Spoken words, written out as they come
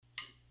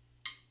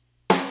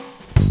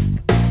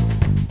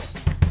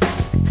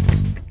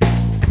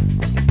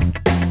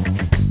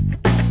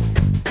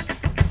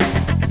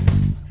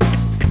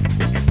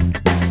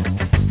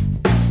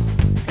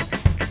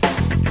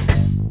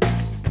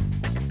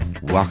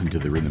Welcome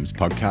to the Rhythms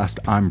Podcast.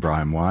 I'm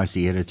Brian Wise,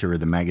 the editor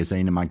of the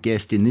magazine, and my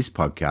guest in this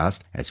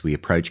podcast, as we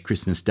approach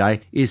Christmas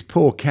Day, is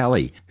Paul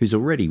Kelly, who's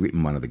already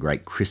written one of the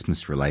great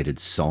Christmas-related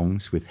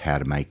songs with How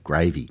to Make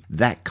Gravy.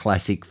 That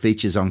classic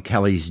features on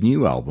Kelly's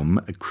new album,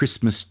 A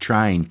Christmas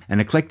Train, an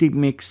eclectic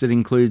mix that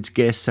includes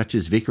guests such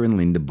as Vicar and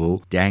Linda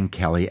Bull, Dan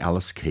Kelly,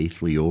 Alice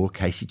Keith, Lior,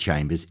 Casey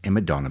Chambers, Emma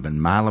Donovan,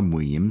 Marlon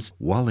Williams,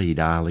 Waleed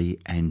Ali,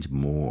 and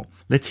more.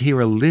 Let's hear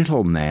a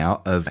little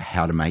now of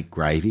How to Make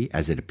Gravy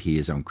as it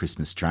appears on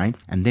Christmas Train,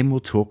 and then we'll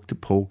talk to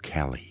Paul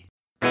Kelly.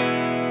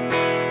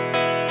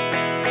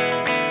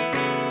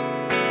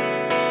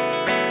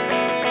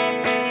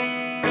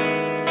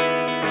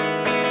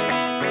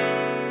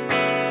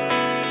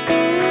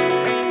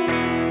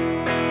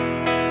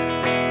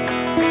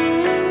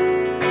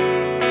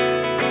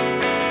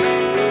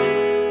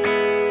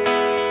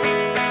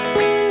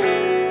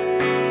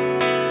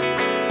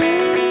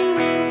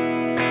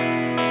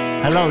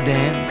 Hello,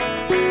 Dan.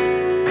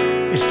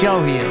 It's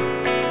Joe here.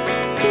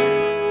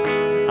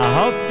 I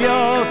hope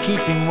you're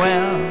keeping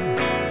well.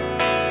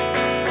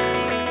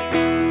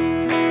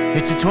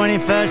 It's the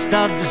 21st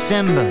of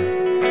December.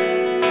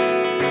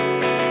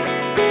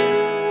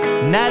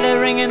 Now they're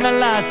ringing the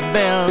last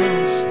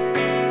bells.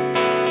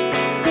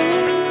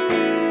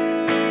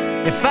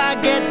 If I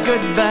get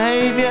good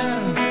behavior,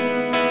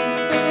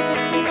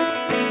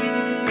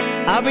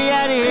 I'll be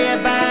out of here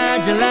by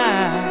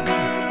July.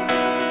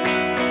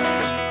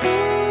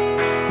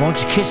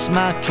 Won't you kiss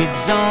my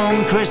kids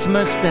on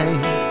Christmas Day?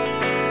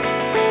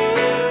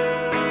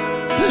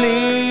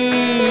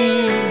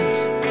 Please,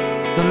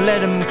 don't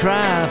let them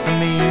cry for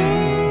me.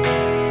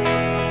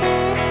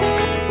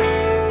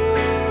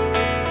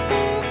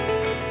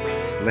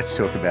 Let's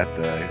talk about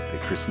the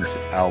Christmas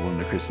album,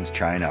 the Christmas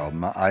Train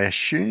album. I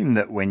assume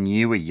that when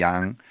you were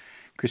young,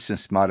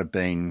 Christmas might have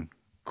been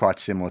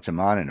quite similar to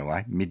mine in a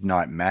way.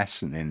 Midnight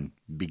mass and then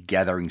big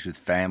gatherings with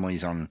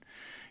families on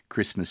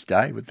Christmas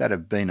Day. Would that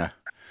have been a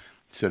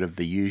sort of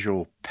the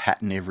usual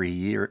pattern every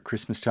year at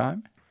Christmas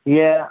time?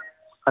 Yeah,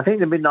 I think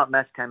the Midnight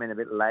Mass came in a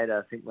bit later.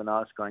 I think when I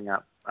was growing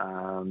up,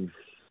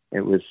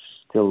 it was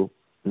still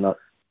not...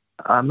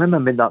 I remember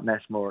Midnight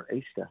Mass more at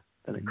Easter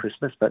than at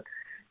Christmas, but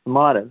it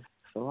might have.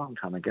 It's a long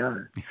time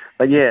ago.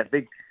 But yeah,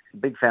 big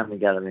family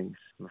gatherings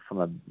from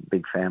a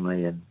big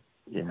family and,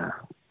 you know,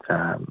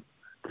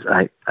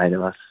 there's eight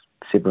of us,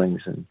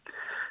 siblings and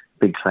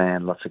big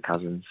clan, lots of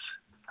cousins.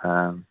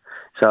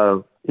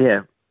 So,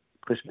 yeah,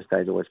 Christmas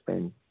Day's always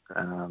been...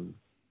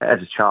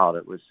 as a child,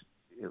 it was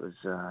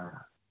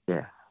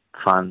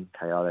fun,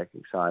 chaotic,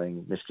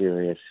 exciting,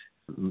 mysterious.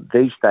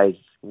 These days,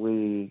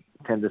 we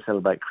tend to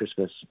celebrate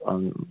Christmas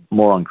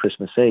more on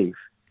Christmas Eve.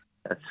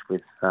 That's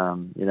with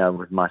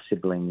with my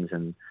siblings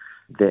and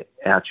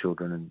our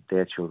children and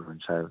their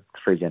children. So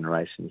 3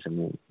 generations, and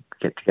we'll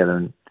get together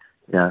and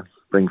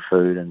bring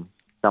food and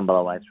stumble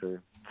our way through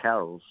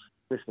carols.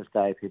 Christmas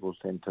Day, people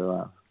tend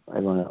to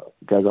everyone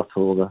goes off to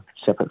all the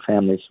separate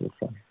families with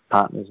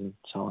partners and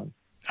so on.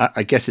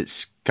 I guess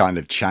it's kind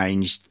of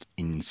changed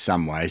in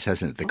some ways,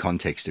 hasn't it? The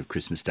context of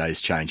Christmas Day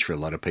has changed for a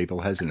lot of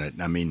people, hasn't it?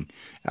 I mean,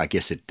 I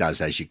guess it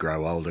does as you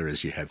grow older,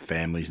 as you have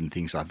families and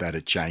things like that.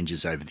 It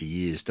changes over the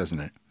years, doesn't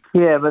it?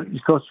 Yeah, but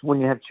of course, when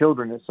you have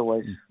children, it's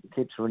always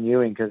keeps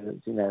renewing because,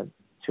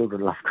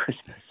 children love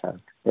Christmas. So,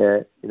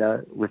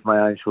 with my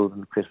own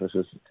children, Christmas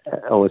has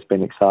always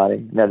been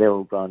exciting. Now they're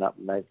all grown up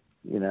and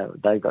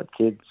they've got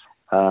kids.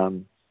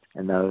 So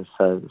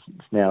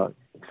it's now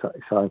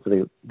exciting for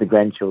the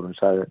grandchildren.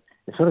 So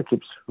it sort of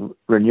keeps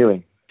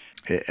renewing.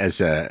 As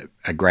a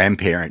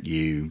grandparent,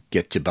 you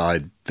get to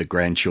buy the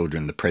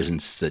grandchildren the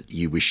presents that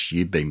you wish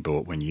you'd been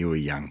bought when you were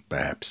young,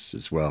 perhaps,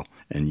 as well.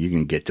 And you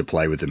can get to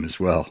play with them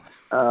as well.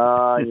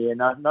 Yeah,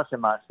 not so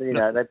much.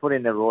 They put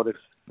in their orders.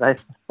 They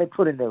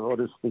put in their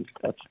orders these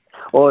days.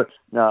 Or,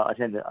 no, I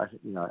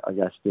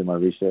just do my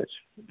research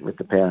with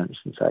the parents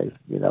and say,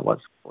 what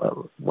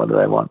do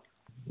they want?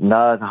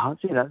 No,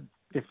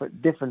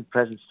 different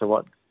presents to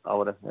what I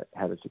would have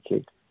had as a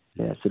kid.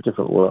 Yeah, it's a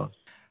different world.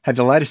 Hey,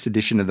 the latest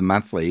edition of the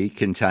Monthly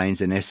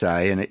contains an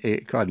essay, and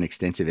quite an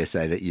extensive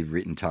essay that you've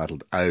written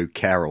titled "Oh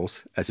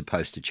Carols," as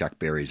opposed to Chuck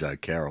Berry's "Oh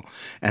Carol,"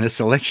 and a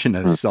selection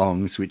of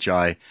songs which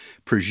I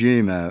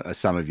presume are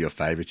some of your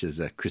favourites as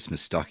a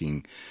Christmas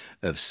stocking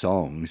of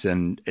songs.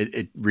 And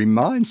it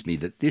reminds me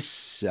that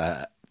this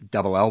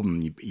double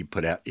album you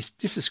put out,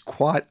 this is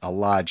quite a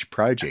large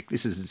project.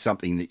 This isn't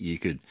something that you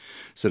could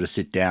sort of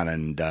sit down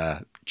and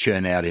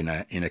churn out in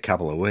a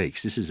couple of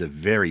weeks. This is a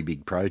very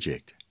big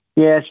project.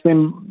 Yeah, it's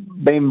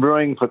been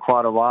brewing for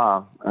quite a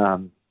while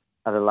over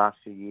the last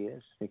few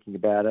years, thinking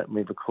about it. And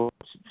we've recorded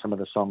some of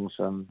the songs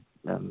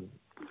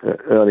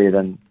earlier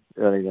than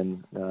 2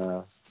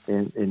 or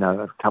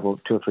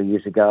 3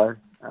 years ago.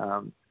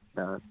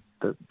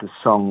 The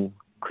song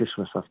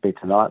 "Christmas Must Be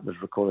Tonight"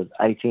 was recorded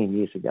 18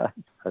 years ago.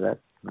 So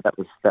that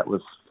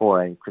was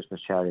for a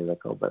Christmas charity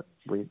record, but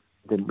we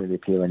didn't really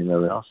appear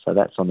anywhere else. So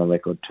that's on the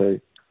record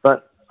too.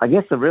 But I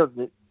guess sort of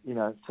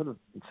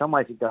in some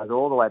ways it goes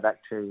all the way back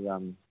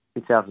to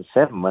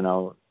 2007 when I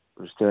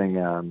was doing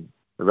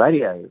the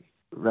radio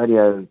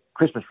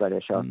Christmas radio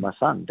show with my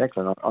son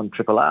Declan on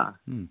Triple R.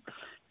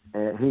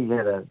 He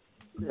had a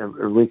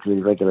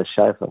weekly regular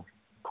show for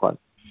quite a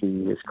few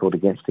years called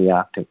Against the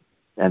Arctic,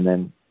 and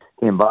then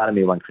he invited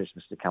me one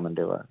Christmas to come and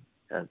do a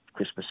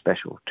Christmas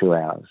special, 2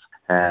 hours,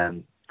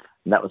 and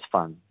that was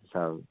fun.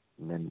 So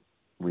then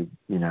we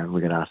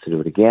got asked to do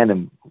it again,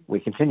 and we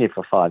continued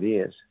for 5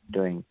 years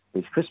doing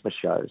these Christmas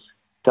shows.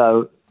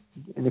 So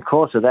in the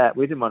course of that,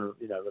 we didn't want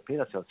to repeat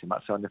ourselves too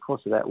much. So in the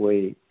course of that,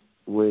 we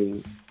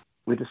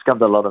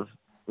discovered a lot of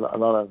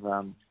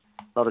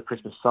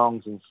Christmas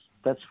songs, and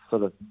that's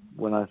sort of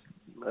when I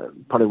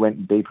probably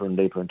went deeper and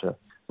deeper into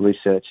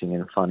researching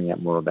and finding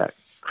out more about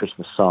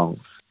Christmas songs.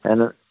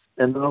 And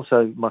then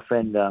also my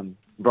friend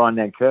Brian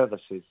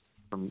Nankervis, who's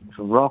from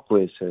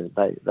Rockwiz,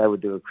 they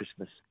would do a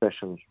Christmas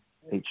special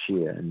each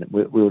year, and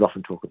we would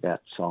often talk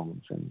about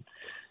songs,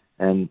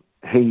 and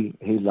he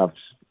loves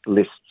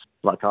lists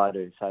like I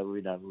do, so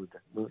we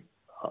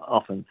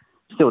often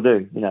still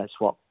do,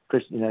 swap.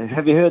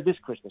 Have you heard this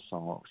Christmas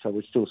song? So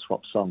we still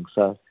swap songs.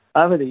 So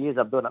over the years,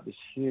 I've built up this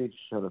huge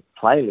sort of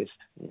playlist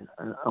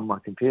on my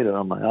computer,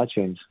 on my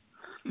iTunes,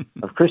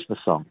 of Christmas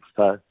songs.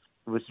 So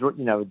it was,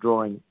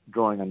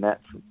 drawing on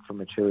that for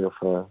material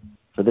for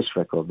this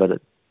record.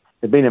 But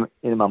it'd been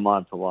in my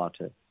mind for a while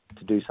to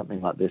do something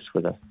like this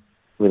with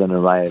an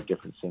array of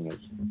different singers.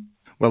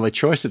 Well, the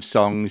choice of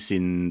songs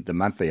in the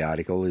monthly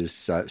article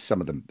is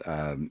some of them.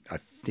 I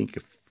think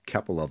a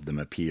couple of them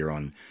appear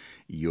on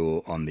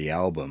the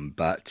album,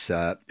 but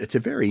it's a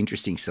very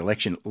interesting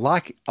selection.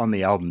 Like on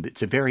the album,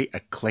 it's a very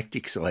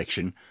eclectic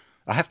selection.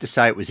 I have to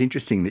say, it was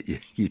interesting that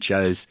you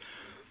chose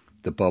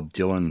the Bob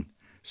Dylan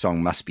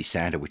song "Must Be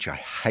Santa," which I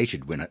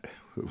hated when it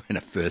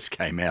first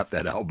came out,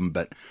 that album,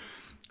 but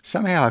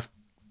somehow I've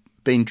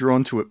been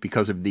drawn to it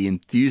because of the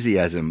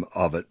enthusiasm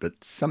of it.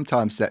 But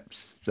sometimes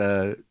that's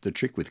the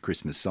trick with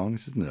Christmas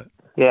songs, isn't it?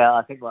 Yeah,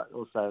 I think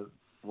also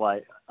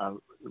why I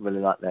really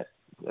like that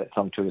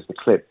song too is the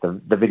clip, the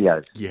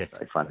videos. Yeah,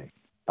 very funny.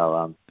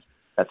 So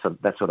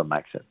that sort of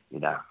makes it.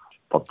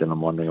 Bob Dylan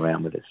wandering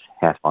around with his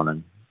hat on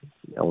and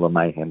all the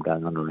mayhem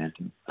going on around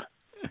him.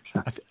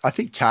 I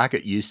think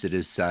Target used it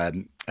as a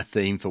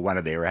theme for one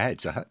of their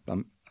ads. I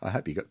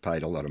hope he got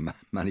paid a lot of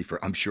money for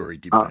it. I'm sure he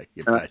did pay.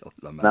 He paid a lot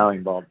of money.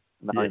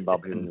 Knowing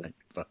Bob,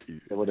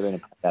 it would have been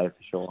a payday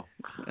for sure.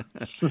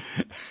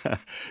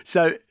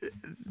 So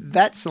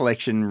that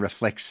selection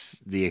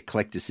reflects the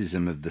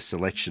eclecticism of the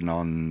selection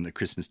on the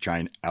Christmas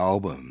Train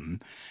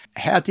album.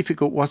 How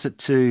difficult was it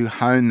to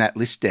hone that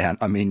list down?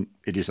 I mean,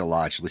 it is a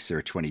large list. There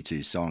are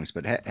 22 songs,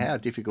 but how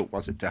difficult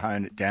was it to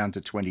hone it down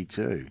to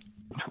 22?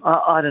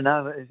 I don't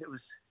know. It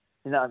was,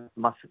 I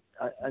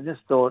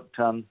just thought,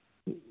 it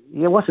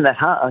wasn't that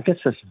hard. I guess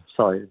it's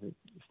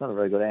not a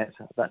very good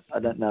answer, but I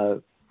don't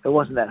know. It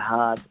wasn't that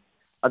hard.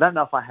 I don't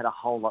know if I had a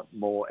whole lot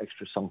more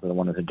extra songs that I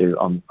wanted to do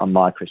on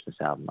my Christmas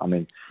album. I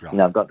mean, right.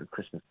 I've got the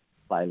Christmas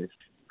playlist.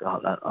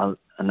 I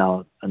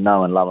know and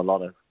love a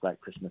lot of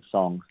great Christmas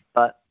songs,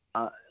 but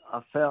I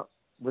felt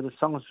with the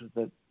songs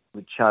that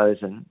we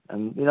chose, and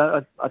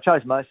I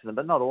chose most of them,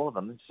 but not all of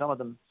them. And some of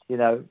them,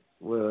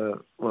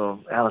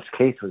 Alice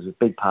Keith was a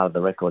big part of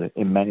the record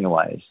in many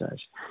ways.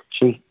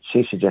 She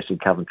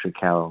suggested Coventry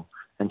Carol,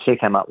 and she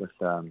came up with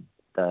the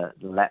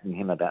Latin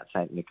hymn about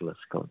St. Nicholas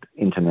called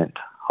Interment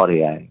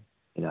Hodie.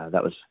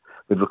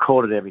 We'd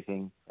recorded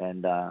everything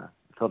and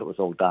thought it was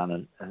all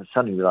done, and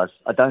suddenly realised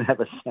I don't have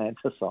a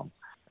Santa song,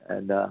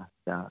 and I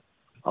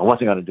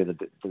wasn't going to do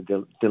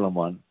the Dylan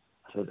one.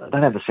 I said, I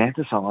don't have a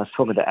Santa song. I was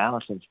talking to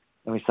Alice, and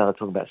we started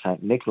talking about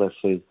St. Nicholas,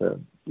 who's who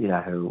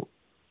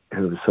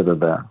was sort of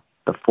the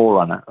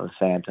forerunner of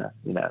Santa,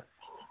 a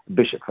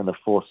bishop from the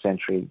 4th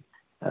century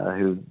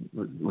who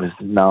was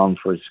known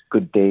for his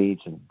good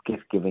deeds and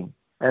gift giving.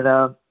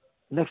 And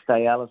next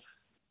day, Alice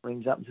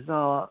rings up and says,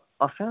 "Oh,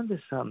 I found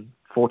this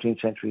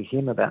 14th century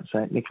hymn about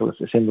St. Nicholas.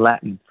 It's in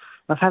Latin.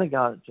 I've had a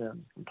go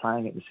at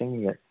playing it and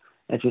singing it."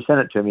 And she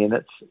sent it to me, and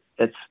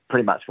it's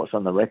pretty much what's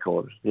on the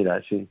record.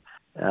 She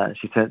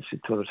sort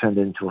of turned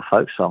it into a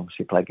folk song.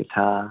 She played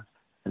guitar,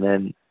 and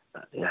then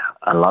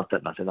I loved it,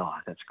 and I said, "Oh,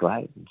 that's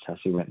great." And so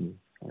she went and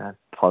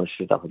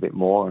polished it up a bit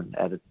more and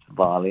added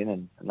violin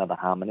and another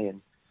harmony,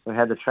 and we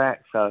had the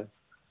track. So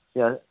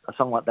a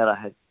song like that I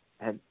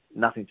had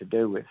nothing to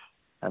do with,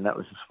 and that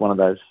was just one of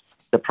those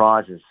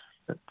surprises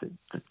that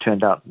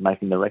turned up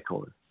making the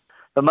record.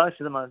 But most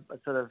of them I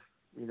sort of,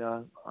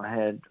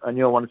 I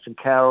knew I wanted some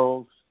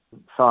carols.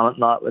 Silent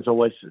Night was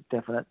always a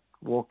definite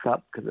walk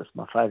up because it's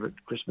my favourite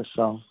Christmas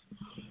song.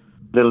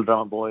 Little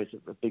Drummer Boy is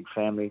a big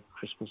family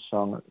Christmas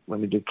song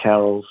when we do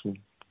carols. And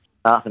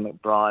Arthur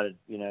McBride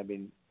had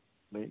been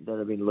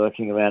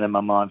lurking around in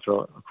my mind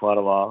for quite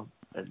a while.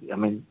 I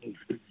mean,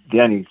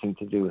 the only thing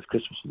to do with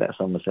Christmas with that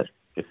song was that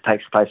it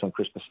takes place on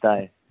Christmas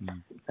Day.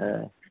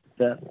 It's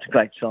a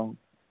great song.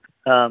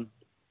 It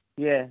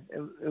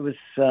was.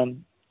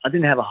 I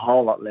didn't have a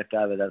whole lot left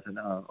over. Though,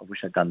 I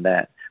wish I'd done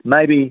that.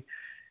 Maybe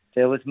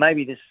there was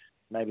this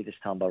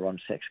time by Ron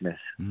Sexsmith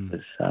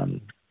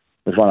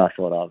was one I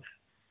thought of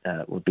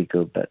would be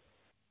good, but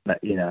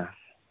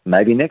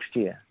maybe next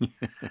year.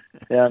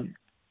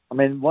 I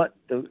mean,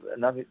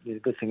 another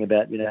good thing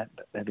about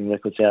having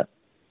records out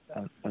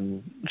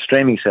on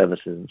streaming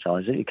services and so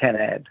on is that you can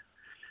add,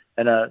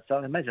 and so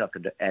I imagine I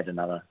could add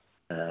another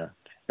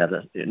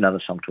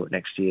song to it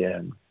next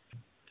year,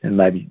 and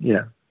maybe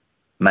add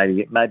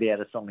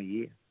a song a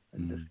year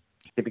and just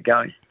keep it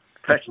going,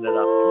 freshen it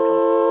up.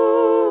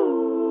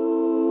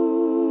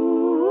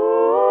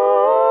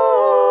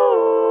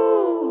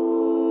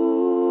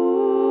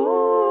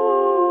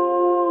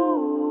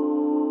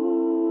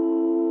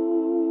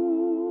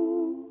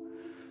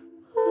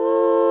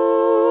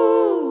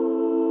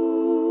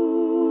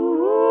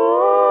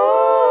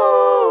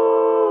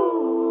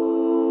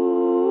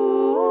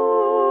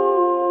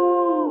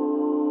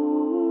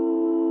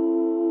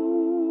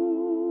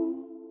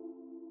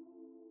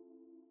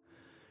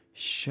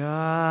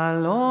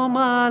 Shalom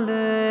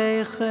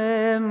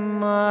Aleichem,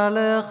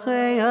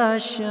 Malachei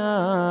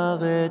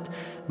Hasharet,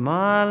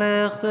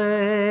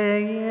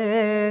 Malachei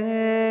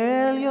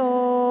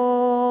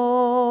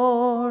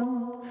Elyon,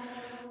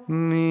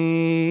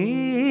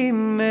 Mi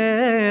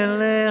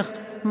Melech,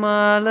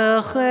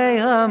 Malachei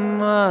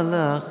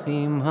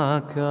HaMalachim,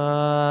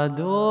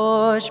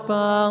 HaKadosh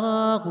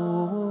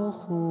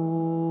Baruch Hu.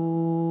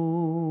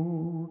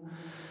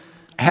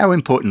 How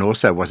important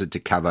also was it to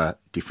cover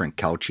different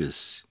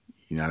cultures?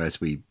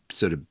 As we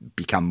sort of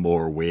become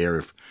more aware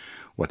of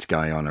what's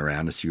going on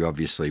around us, you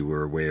obviously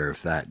were aware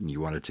of that, and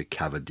you wanted to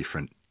cover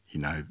different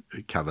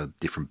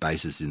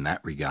bases in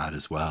that regard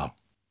as well.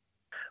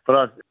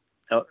 Well,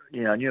 I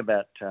knew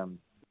about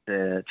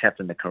the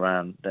chapter in the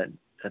Quran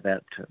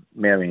about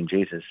Mary and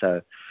Jesus,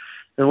 so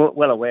they were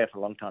well aware for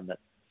a long time that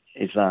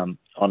Islam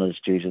honours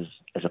Jesus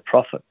as a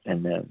prophet,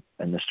 and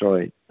the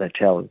story they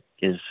tell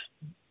is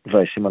a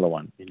very similar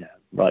one,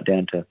 right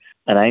down to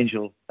an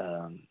angel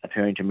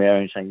appearing to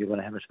Mary and saying, "You're going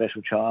to have a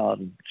special child."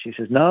 And she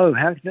says, "No,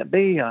 how can that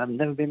be? I've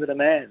never been with a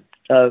man."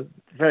 So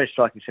very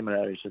striking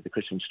similarities with the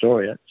Christian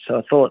story. So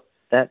I thought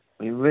that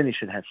we really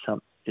should have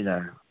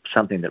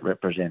something that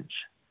represents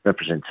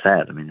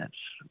that. I mean,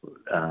 that's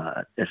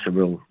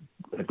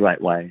a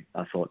great way,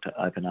 I thought,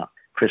 to open up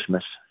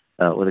Christmas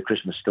with a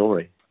Christmas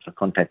story. So I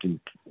contacted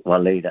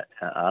Waleed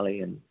Ali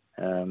and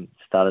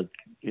started,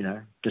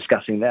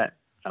 discussing that.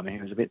 I mean,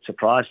 he was a bit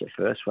surprised at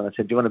first when I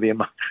said, "Do you want to be in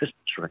my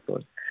Christmas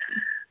record?"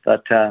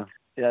 But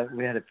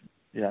we had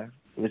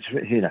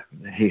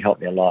he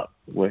helped me a lot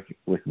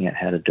working out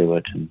how to do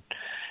it and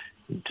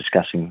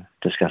discussing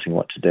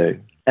what to do.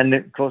 And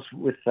of course,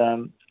 with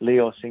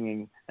Lior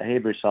singing a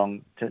Hebrew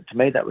song, to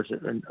me that was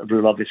a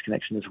real obvious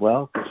connection as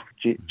well, because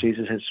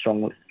Jesus has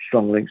strong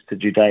links to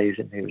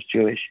Judaism. He was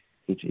Jewish.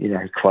 He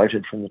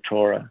quoted from the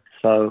Torah.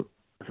 So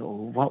I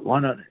thought, well,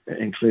 why not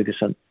include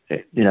this on?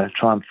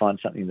 Try and find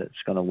something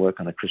that's going to work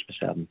on a Christmas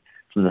album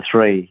from the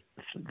three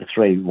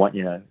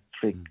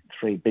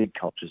big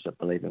cultures that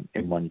believe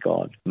in one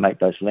God. Make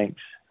those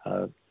links.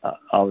 I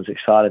was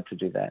excited to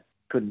do that.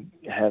 Couldn't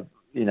have,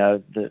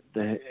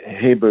 the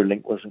Hebrew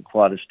link wasn't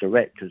quite as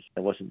direct because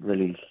there wasn't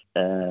really,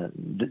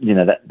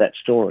 that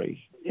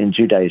story in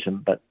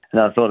Judaism. But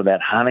I thought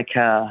about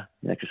Hanukkah,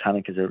 because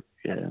Hanukkah's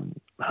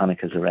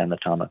around the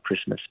time of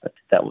Christmas, but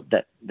that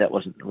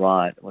wasn't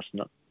right. It was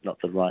not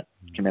the right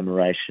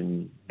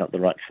commemoration, not the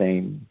right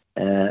theme.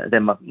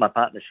 Then my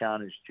partner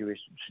Sean, who's Jewish,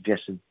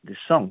 suggested this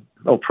song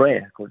or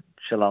prayer called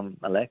Shalom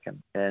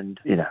Aleichem, and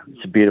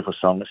it's a beautiful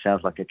song. It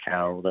sounds like a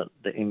carol. The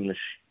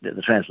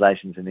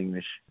translations in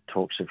English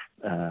talks of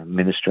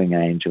ministering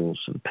angels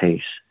and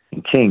peace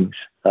and kings.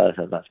 So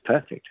that's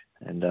perfect.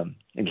 And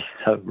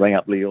so rang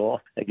up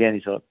Lior again. He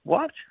thought,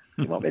 "What?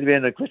 You want me to be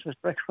in a Christmas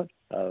record?"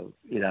 So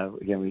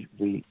again,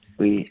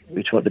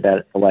 we talked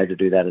about a way to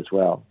do that as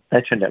well.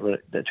 That turned out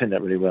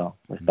really well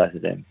with both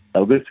of them. They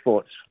were good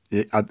sports.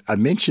 Yeah, I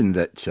mentioned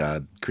that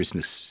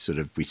Christmas,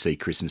 we see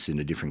Christmas in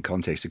a different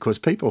context. Of course,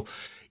 people,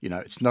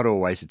 it's not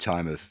always a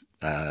time of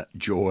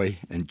joy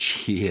and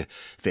cheer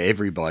for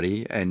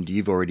everybody. And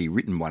you've already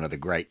written one of the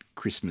great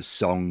Christmas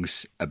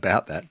songs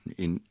about that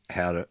in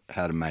How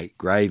to Make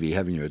Gravy,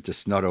 haven't you? It's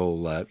just not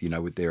all,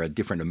 there are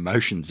different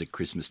emotions at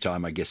Christmas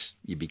time. I guess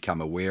you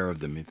become aware of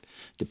them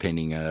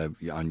depending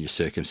on your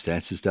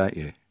circumstances, don't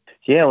you?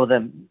 Yeah, well,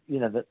 then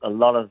a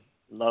lot of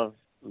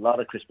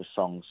Christmas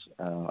songs.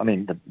 I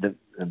mean, the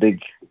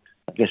big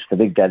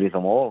daddy of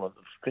them all of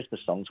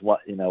Christmas songs.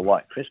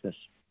 White Christmas.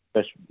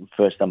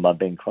 First done by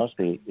Bing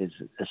Crosby is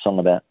a song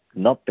about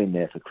not being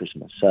there for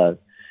Christmas. So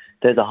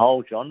there's a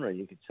whole genre,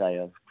 you could say,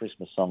 of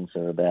Christmas songs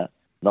that are about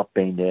not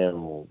being there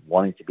or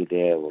wanting to be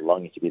there or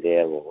longing to be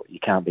there, or you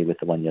can't be with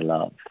the one you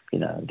love.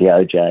 The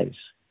OJs,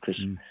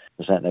 Christmas,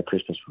 there's no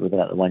Christmas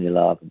without the one you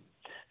love.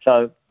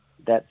 So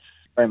that's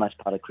very much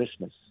part of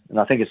Christmas. And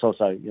I think it's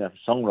also, for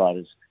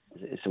songwriters,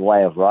 it's a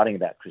way of writing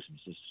about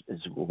Christmas,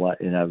 is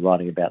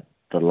writing about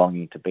the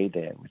longing to be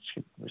there, which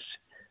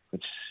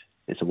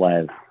is a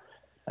way of,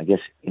 I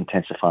guess,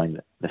 intensifying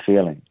the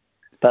feeling.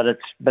 But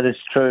it's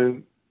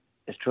true.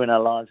 It's true in our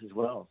lives as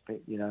well.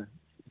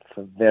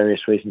 For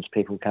various reasons,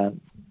 people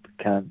can't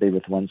be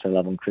with the ones they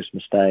love on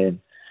Christmas Day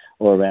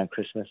or around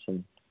Christmas,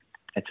 and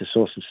it's a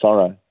source of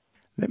sorrow.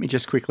 Let me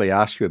just quickly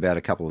ask you about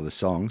a couple of the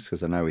songs,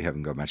 because I know we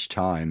haven't got much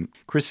time.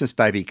 Christmas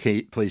Baby,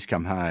 Please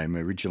Come Home,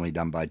 originally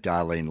done by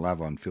Darlene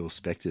Love on Phil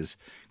Spector's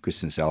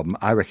Christmas album,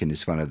 I reckon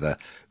is one of the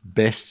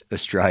best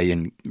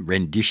Australian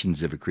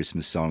renditions of a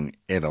Christmas song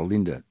ever.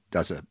 Linda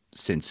does a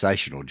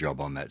sensational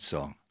job on that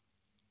song.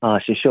 Oh,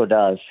 she sure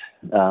does.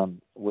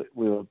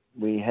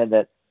 We had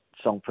that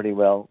song pretty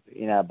well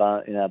in our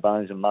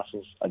bones and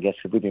muscles, I guess,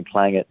 because we've been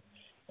playing it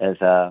as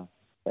our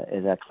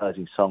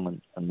closing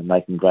song on the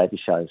Making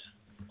Gravy shows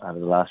over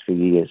the last few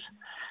years.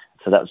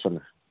 So that was sort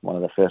of one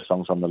of the first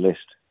songs on the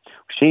list.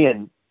 She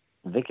and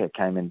Vicar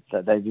came in,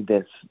 they did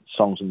their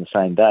songs on the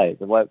same day.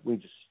 The way we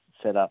just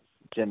set up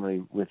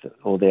generally with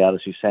all the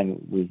artists who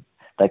sang,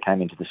 they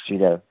came into the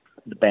studio,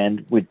 the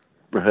band, we'd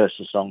rehearsed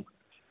the song,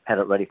 had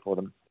it ready for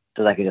them,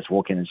 so they could just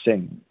walk in and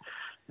sing.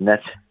 And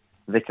that's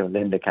Vicar and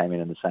Linda came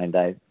in on the same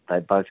day. They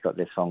both got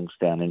their songs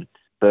down in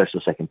first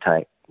or second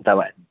take. They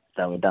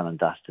were done and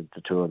dusted,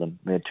 the two of them.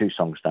 We had 2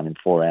 songs done in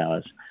 4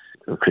 hours.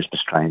 The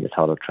Christmas Train, the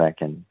title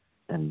track, and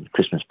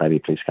Christmas Baby,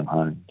 Please Come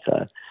Home.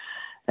 So,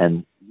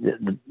 and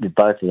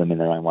both of them in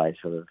their own way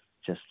sort of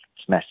just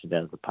smashed it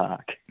out of the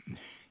park.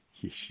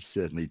 Yes, she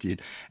certainly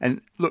did.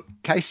 And look,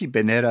 Casey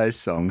Benetto's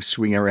song,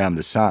 Swing Around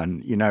the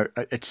Sun, you know,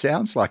 it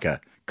sounds like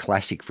a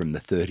classic from the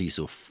 30s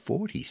or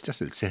 40s,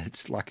 doesn't it?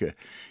 It's like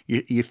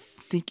you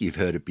think you've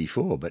heard it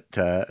before, but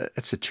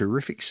it's a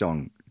terrific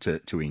song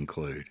to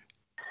include.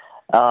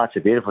 Oh, it's a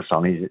beautiful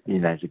song.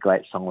 He's a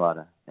great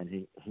songwriter, and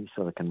he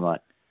sort of can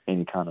write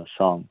any kind of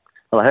song.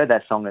 Well, I heard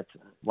that song at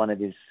one of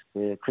his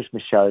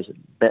Christmas shows,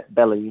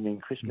 Bella Union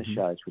Christmas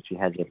shows, which he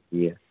has every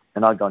year.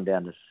 And I'd gone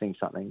down to sing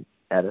something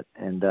at it,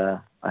 and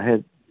I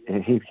heard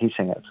he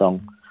sang that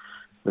song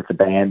with the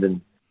band,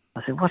 and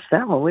I said, "What's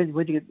that one?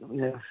 Where'd you get?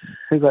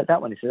 Who wrote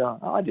that one?" He said, "Oh,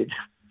 I did."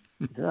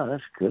 I said, "Oh,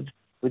 that's good.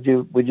 Would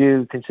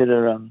you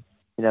consider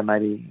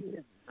maybe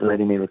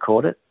letting me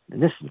record it?"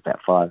 And this is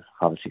about 5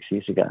 or 6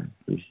 years ago.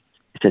 He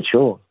said,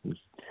 "Sure." He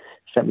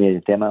sent me a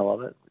demo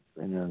of it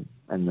and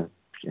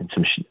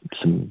some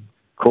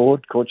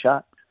chord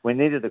chart. We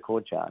needed a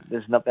chord chart.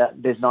 There's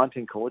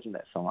 19 chords in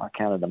that song. I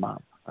counted them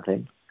up, I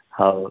think.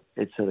 How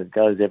it sort of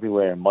goes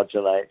everywhere and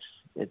modulates.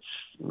 It's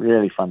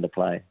really fun to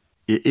play.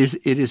 It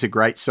is a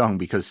great song,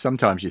 because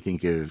sometimes you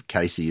think of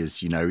Casey as,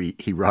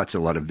 he writes a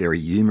lot of very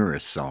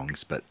humorous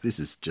songs, but this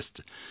is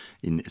just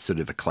in sort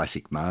of a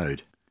classic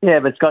mode. Yeah,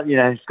 but it's got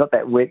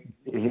that wit.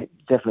 It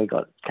definitely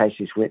got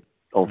Casey's wit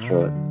all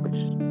through it,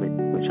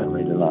 which I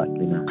really like.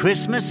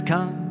 Christmas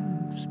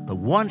comes but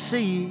once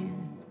a year,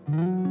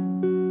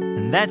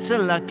 and that's a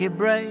lucky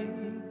break.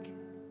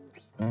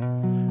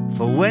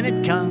 For when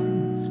it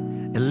comes,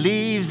 it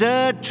leaves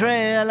a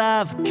trail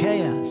of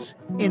chaos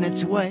in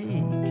its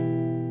wake.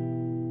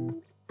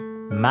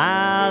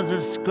 Miles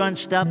of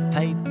scrunched up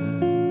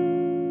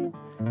paper,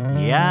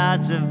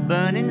 yards of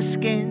burning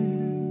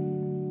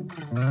skin,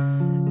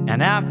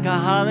 an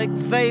alcoholic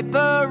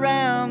vapor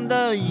around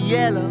the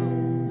yellow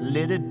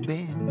lidded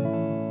bin.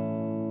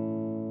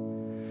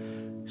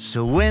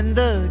 So when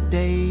the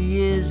day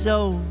is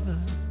over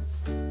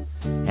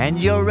and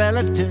your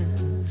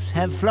relatives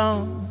have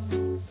flown,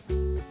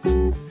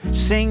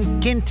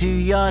 sink into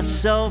your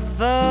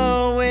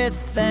sofa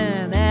with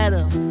an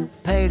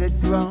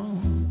anticipated groan.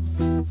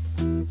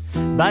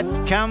 But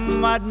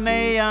come what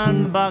may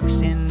on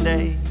Boxing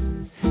Day,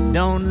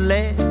 don't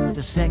let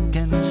a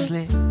second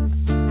slip.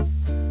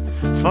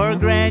 For a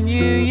grand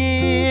New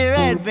Year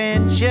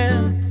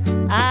adventure,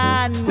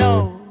 I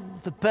know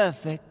the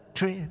perfect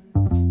trip.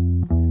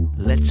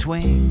 Let's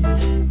swing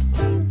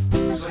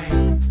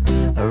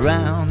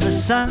around the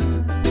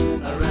sun,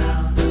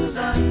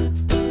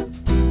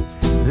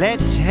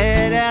 Let's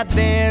head out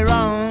there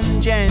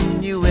on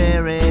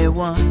January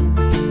 1.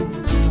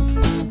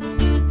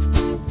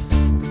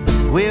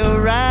 We'll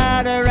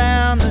ride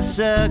around the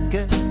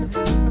circuit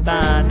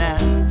by now.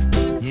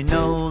 You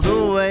know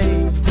the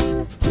way.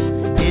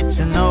 It's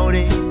an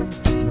oldie,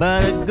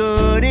 but a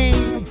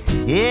goodie.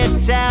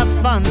 It's our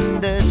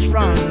fundus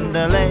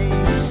rondelay.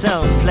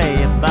 So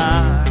play a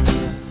bar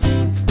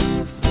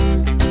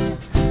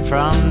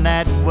from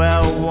that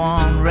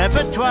well-worn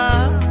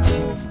repertoire.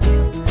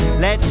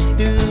 Let's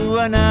do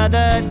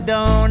another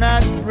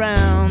donut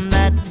round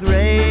that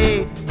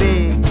great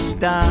big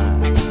star.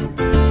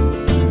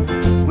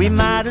 We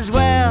might as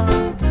well,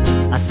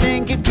 I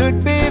think it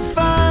could be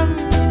fun.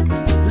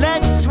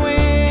 Let's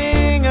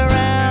swing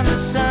around the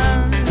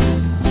sun.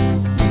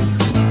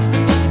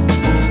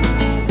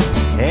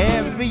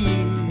 Every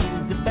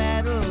year's a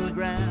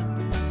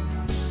battleground.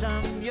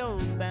 Some you're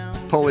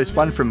bound. Paul, there's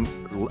one from,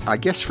 I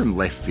guess from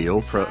left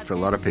field for a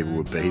lot of people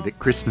would be that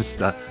Christmas,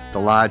 the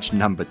large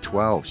number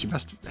 12. She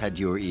must have had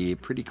your ear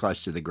pretty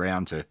close to the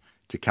ground to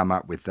come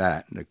up with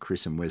that, the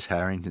Chris and Wes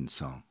Harrington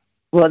song.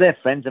 Well, they're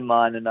friends of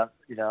mine, and I've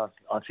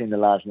seen the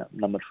large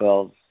number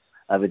 12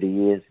 over the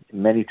years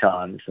many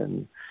times,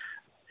 and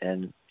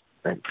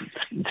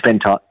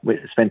spend time with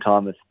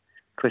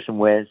Chris and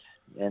Wes,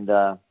 and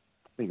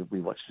we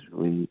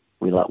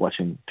like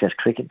watching Test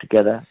cricket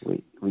together.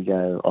 We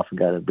often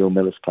go to Bill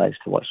Miller's place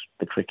to watch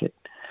the cricket.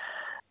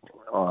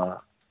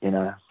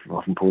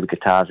 often pull the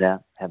guitars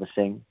out, have a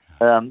sing.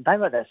 They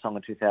wrote that song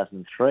in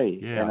 2003.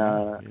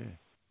 Yeah,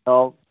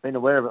 I've been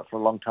aware of it for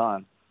a long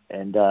time,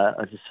 and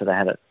I just sort of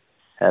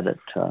had it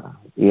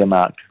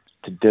earmarked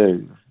to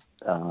do.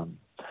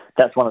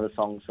 That's one of the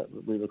songs that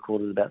we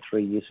recorded about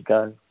 3 years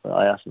ago.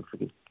 I asked them if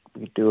we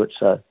could do it.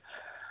 So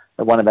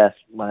at one of our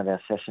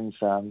sessions,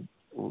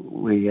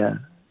 we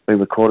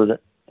recorded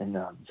it and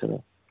sort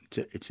of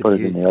put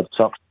it in the Odd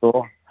Sock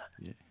store.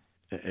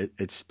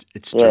 It's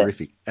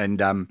terrific.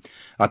 And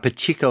I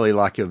particularly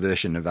like your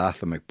version of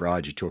Arthur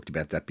McBride. You talked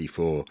about that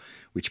before,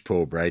 which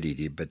Paul Brady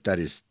did, but that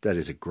is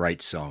a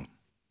great song.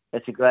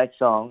 It's a great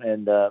song,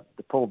 and the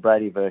Paul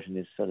Brady version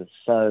is sort of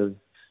so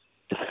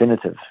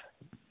definitive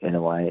in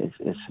a way.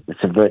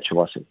 It's a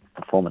virtuosic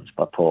performance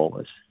by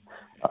Paul.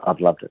 I've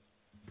loved it.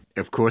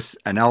 Of course,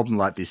 an album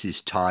like this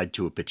is tied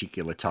to a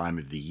particular time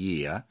of the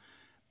year,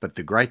 but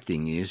the great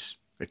thing is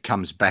it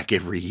comes back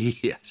every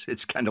year. So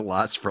it's going to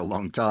last for a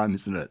long time,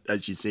 isn't it?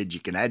 As you said, you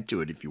can add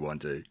to it if you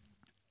want to.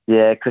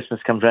 Yeah,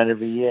 Christmas comes around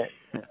every year.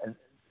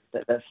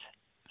 That's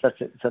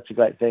such a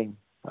great thing.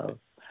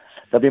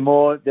 There'll be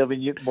more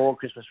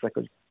Christmas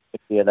records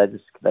this year. They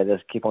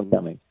just keep on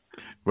coming.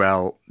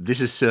 Well, this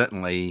is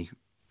certainly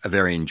a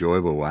very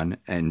enjoyable one,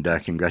 and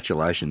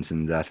congratulations,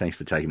 and thanks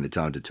for taking the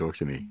time to talk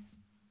to me.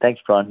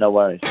 Thanks, Brian. No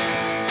worries.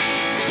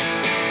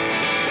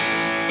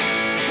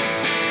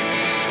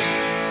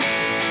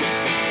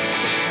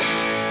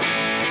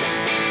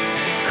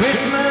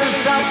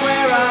 Christmas up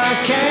where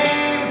I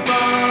came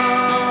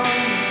from,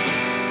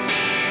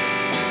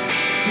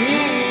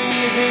 New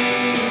Year's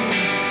Eve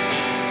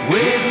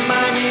with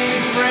my new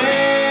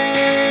friends.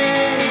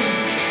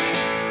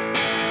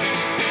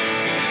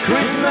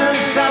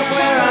 Christmas up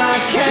where I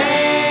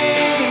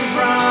came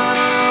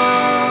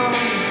from,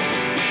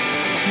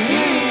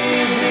 New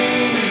Year's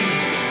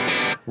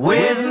Eve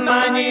with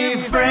my new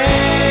friends.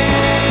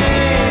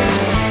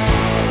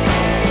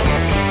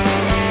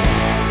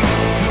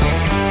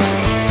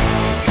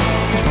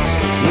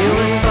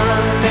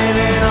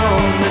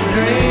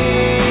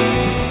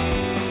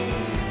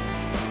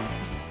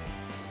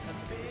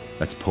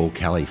 That's Paul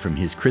Kelly from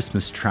his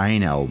Christmas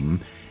Train album,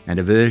 and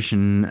a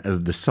version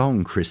of the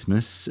song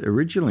Christmas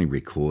originally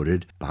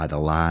recorded by the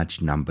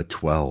Large Number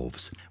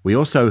 12s. We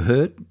also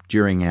heard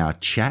during our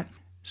chat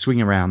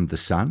Swing Around the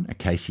Sun, a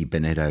Casey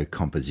Bonetto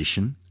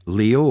composition,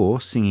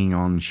 Lior singing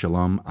on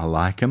Shalom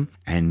Aleichem,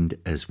 and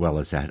as well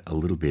as that, a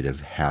little bit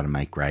of How to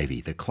Make Gravy,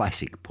 the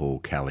classic Paul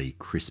Kelly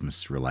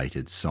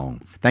Christmas-related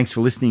song. Thanks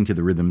for listening to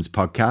the Rhythms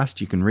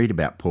podcast. You can read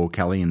about Paul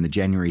Kelly in the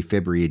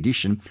January-February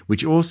edition,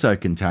 which also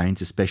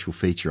contains a special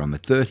feature on the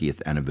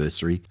 30th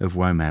anniversary of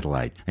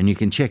Womadelaide. And you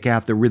can check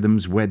out the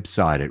Rhythms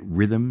website at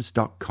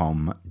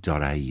rhythms.com.au.